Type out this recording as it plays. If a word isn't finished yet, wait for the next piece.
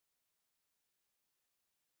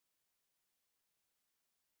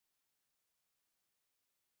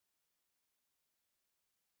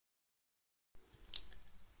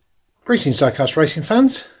Greetings Diecast Racing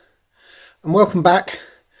fans, and welcome back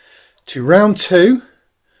to round 2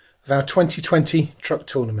 of our 2020 truck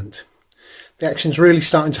tournament. The action's really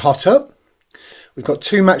starting to hot up. We've got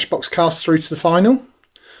 2 Matchbox cars through to the final,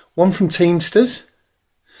 1 from Teamsters,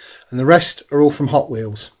 and the rest are all from Hot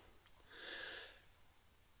Wheels.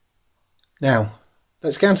 Now,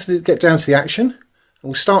 let's get down to the action, and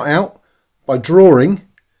we'll start out by drawing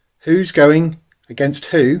who's going against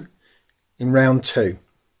who in round 2.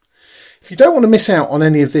 If you don't want to miss out on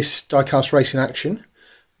any of this Diecast Racing action,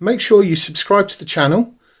 make sure you subscribe to the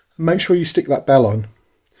channel and make sure you stick that bell on.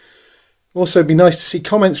 Also, it'd be nice to see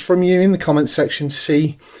comments from you in the comments section to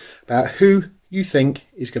see about who you think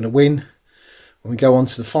is going to win when we go on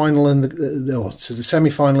to the final and to the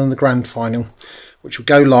semi-final and the grand final, which will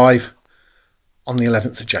go live on the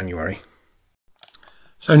 11th of January.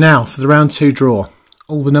 So now for the round 2 draw.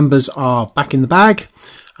 All the numbers are back in the bag,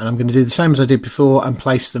 and I'm going to do the same as I did before and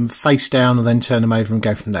place them face down and then turn them over and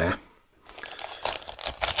go from there.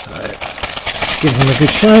 So, give them a good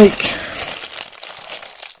shake.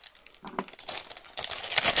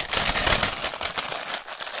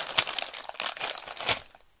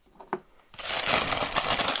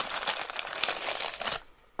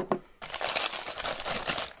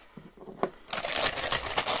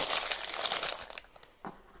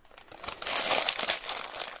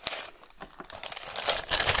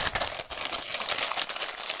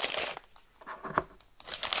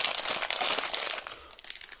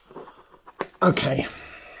 Okay,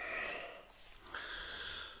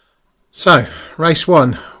 so race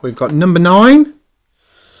 1, we've got number 9,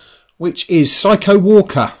 which is Psycho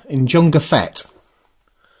Walker in Junga-Fett,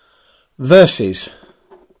 versus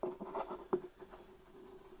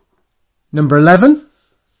number 11,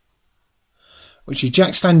 which is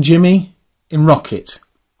Jackstand Jimmy in Rocket.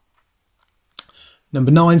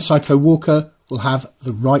 Number 9, Psycho Walker, will have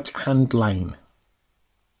the right hand lane.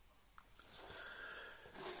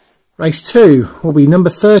 Race 2 will be number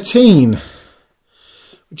 13,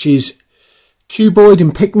 which is Cuboid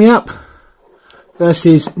and Pick Me Up,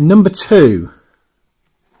 versus number 2,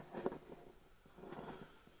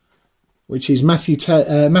 which is Matthew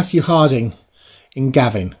Harding in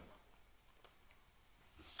Gavin.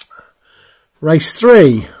 Race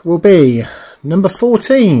 3 will be number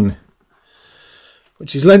 14,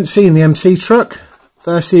 which is Lency in the MC truck,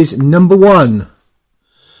 versus number 1,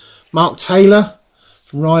 Mark Taylor,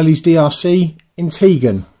 Riley's DRC in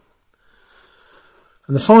Tegan.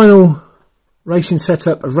 And the final racing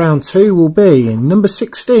setup of round 2 will be in number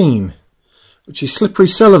 16, which is Slippery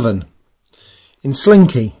Sullivan in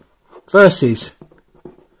Slinky, versus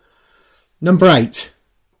number 8,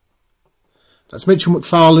 that's Mitchell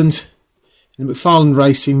McFarland in the McFarland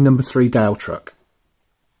Racing number 3 Dale truck.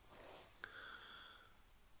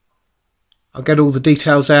 I'll get all the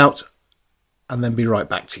details out and then be right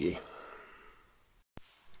back to you.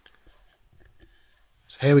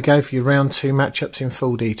 So here we go for your round 2 matchups in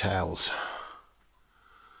full details.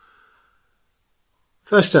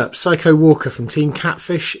 First up, Psycho Walker from Team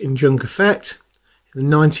Catfish in Junga-Fett in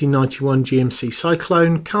the 1991 GMC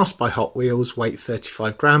Cyclone, cast by Hot Wheels, weight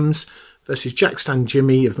 35 grams, versus Jackstand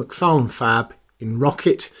Jimmy of McFarlane Fab in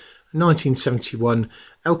Rocket, a 1971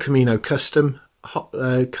 El Camino Custom,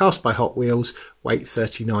 cast by Hot Wheels, weight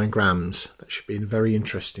 39 grams. That should be a very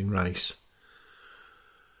interesting race.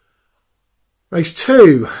 Race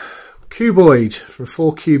 2, Cuboid from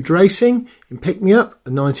 4 Cubed Racing in Pick Me Up, a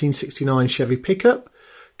 1969 Chevy pickup,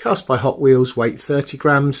 cast by Hot Wheels, weight 30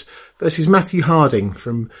 grams, versus Matthew Harding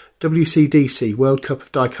from WCDC World Cup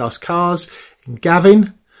of Diecast Cars in Gavin,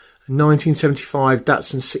 a 1975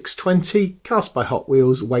 Datsun 620, cast by Hot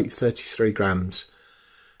Wheels, weight 33 grams.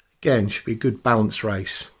 Again, should be a good balanced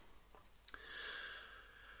race.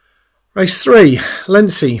 Race 3,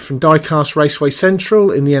 Lency from Diecast Raceway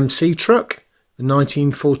Central in the MC truck, the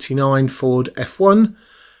 1949 Ford F1,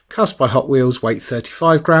 cast by Hot Wheels, weight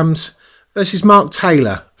 35 grams, versus Mark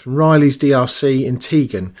Taylor from Riley's DRC in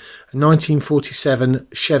Tegan, a 1947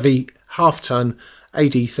 Chevy half-ton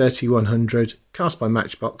AD 3100, cast by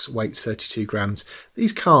Matchbox, weight 32 grams.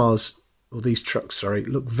 These cars, or these trucks, sorry,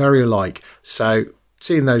 look very alike, so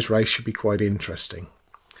seeing those race should be quite interesting.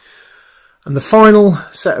 And the final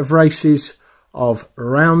set of races of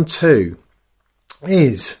round 2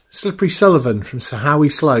 is Slippery Sullivan from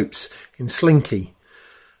Sahawi Slopes in Slinky,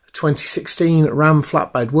 a 2016 Ram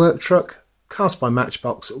flatbed work truck, cast by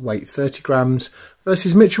Matchbox, weight 30 grams,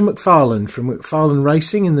 versus Mitchell McFarland from McFarland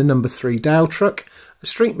Racing in the number 3 Dale truck, a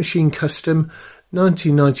Street Machine Custom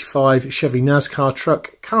 1995 Chevy NASCAR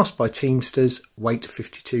truck, cast by Teamsters, weight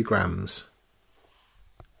 52 grams.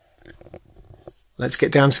 Let's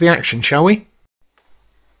get down to the action, shall we?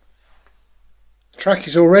 Track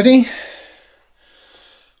is all ready.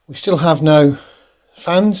 We still have no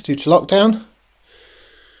fans due to lockdown.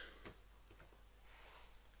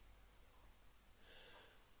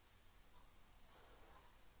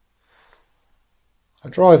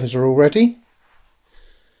 Our drivers are all ready.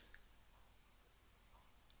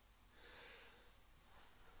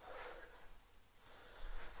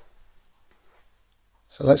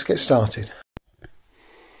 So let's get started.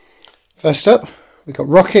 First up, we've got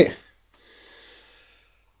Rocket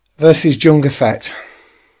versus Junga-Fett.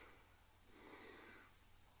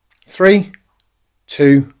 3,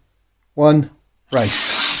 2, 1,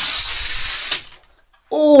 race.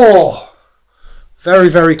 Oh, very,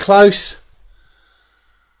 very close.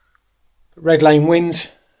 Red lane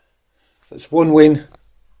wins. That's one win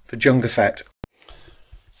for Junga-Fett.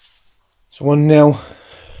 So 1-0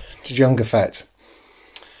 to Junga-Fett.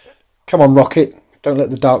 Come on, Rocket. Don't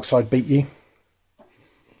let the dark side beat you.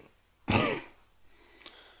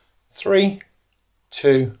 3,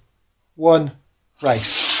 2, 1,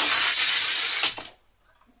 race.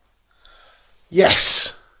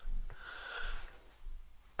 Yes.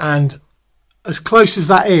 And as close as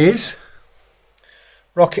that is,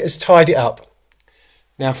 Rocket has tied it up.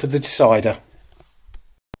 Now for the decider.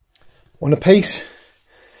 One apiece.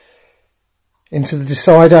 Into the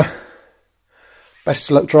decider. Best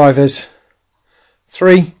of luck, drivers.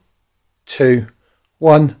 3, 2,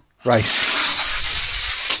 1, race.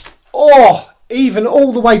 Oh, even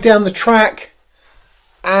all the way down the track.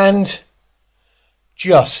 And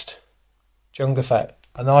just Junga-Fett.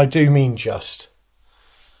 And I do mean just.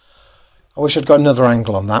 I wish I'd got another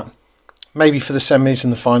angle on that. Maybe for the semis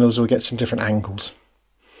and the finals we'll get some different angles.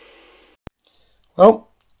 Well,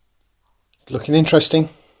 it's looking interesting.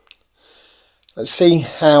 Let's see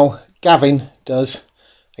how Gavin does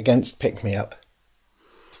against Pick Me Up.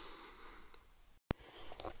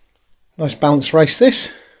 Nice balanced race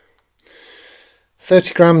this.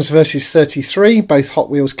 30 grams versus 33, both Hot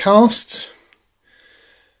Wheels casts.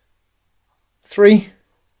 3,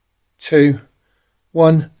 2,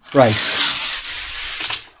 1,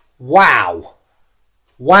 race. Wow.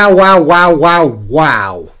 Wow, wow, wow, wow,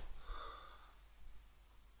 wow.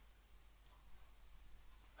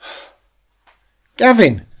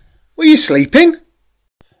 Gavin, were you sleeping?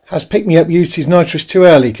 Has Pick Me Up used his nitrous too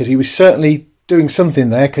early? Because he was certainly doing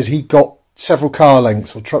something there, because he got several car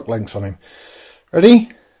lengths or truck lengths on him. Ready?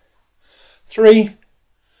 3,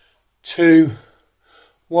 2,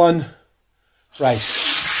 1,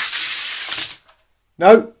 race.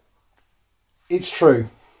 No, it's true.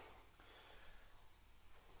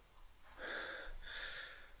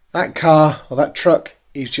 That car or that truck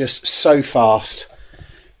is just so fast.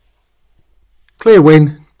 Clear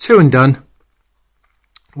win, 2 and done.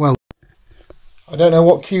 Well, I don't know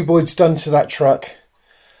what Cuboid's done to that truck,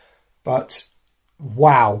 but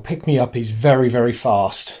wow, Pick Me Up is very, very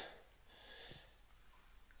fast.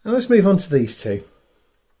 Now let's move on to these two.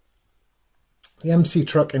 The MC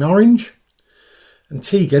truck in orange and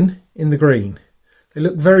Tegan in the green. They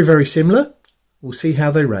look very, very similar. We'll see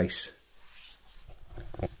how they race.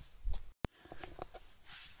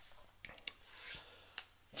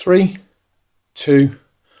 Three, 2,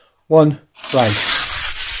 1,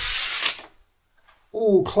 race.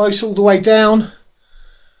 Oh, close all the way down.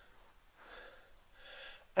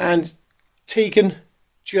 And Tegan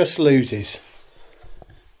just loses.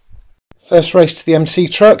 First race to the MC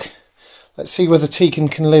truck. Let's see whether Tegan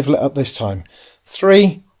can level it up this time.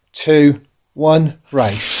 3, 2, 1,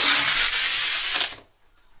 race.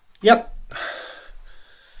 Yep.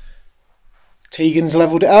 Tegan's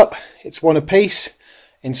levelled it up. It's one apiece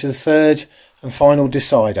into the third and final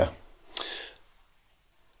decider.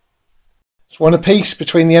 It's one apiece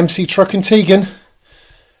between the MC truck and Tegan.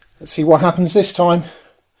 Let's see what happens this time.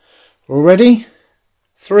 We're all ready?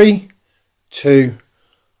 3, 2,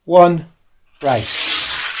 1,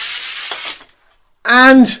 race.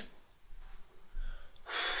 And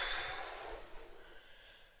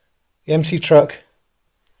the MC truck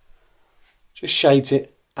just shades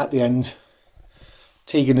it at the end.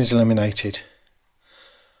 Tegan is eliminated.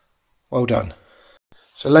 Well done.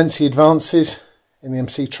 So Lency advances in the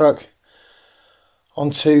MC truck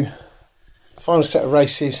onto the final set of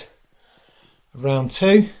races of round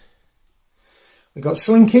 2. We've got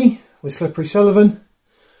Slinky with Slippery Sullivan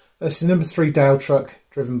versus number 3 Dale truck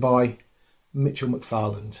driven by Mitchell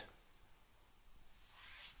McFarland.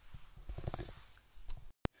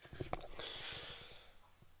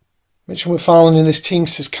 Mitchell McFarland in this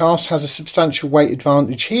Teamsters cast has a substantial weight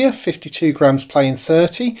advantage here, 52 grams playing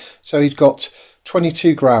 30, so he's got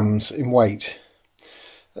 22 grams in weight.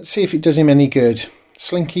 Let's see if it does him any good.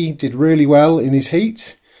 Slinky did really well in his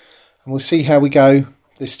heat, and we'll see how we go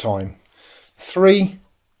this time. 3,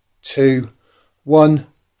 2, 1,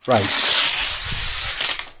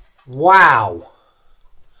 race. Wow!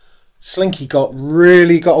 Slinky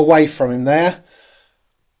really got away from him there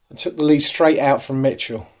and took the lead straight out from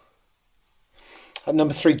Mitchell. At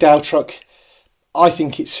number 3 Dow Truck, I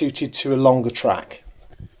think it's suited to a longer track.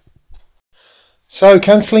 So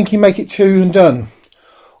can Slinky make it 2 and done?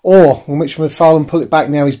 Or will Mitchell McFarlane pull it back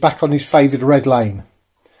now he's back on his favoured red lane?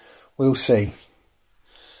 We'll see.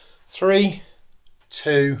 3,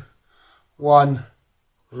 2, 1,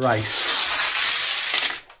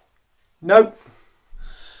 race. Nope.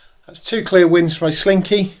 That's 2 clear wins for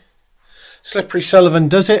Slinky. Slippery Sullivan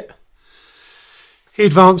does it. He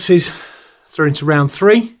advances through into round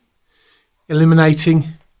 3, eliminating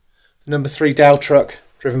the number 3 Dow Truck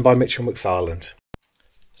driven by Mitchell McFarlane.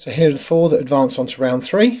 So here are the 4 that advance on to round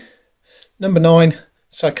 3. Number 9,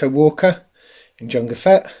 Psycho Walker in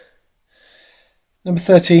Junga-Fett. Number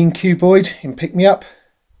 13, Cuboid in Pick Me Up.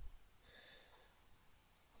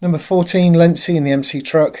 Number 14, Lency in the MC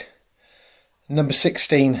Truck. And number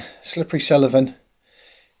 16, Slippery Sullivan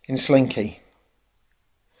in Slinky.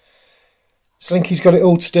 Slinky's got it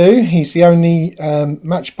all to do. He's the only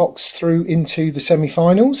matchbox through into the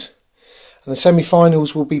semi-finals. And the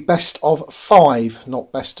semi-finals will be best of 5,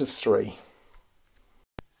 not best of 3.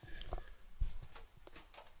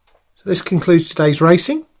 So this concludes today's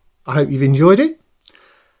racing. I hope you've enjoyed it.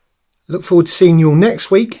 Look forward to seeing you all next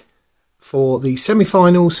week for the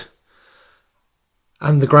semi-finals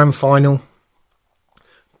and the grand final,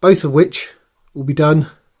 both of which will be done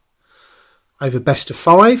over best of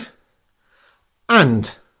 5,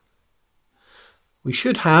 and we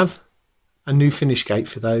should have a new finish gate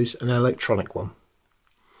for those, an electronic one.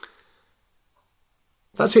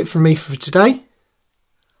 That's it from me for today.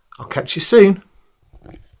 I'll catch you soon.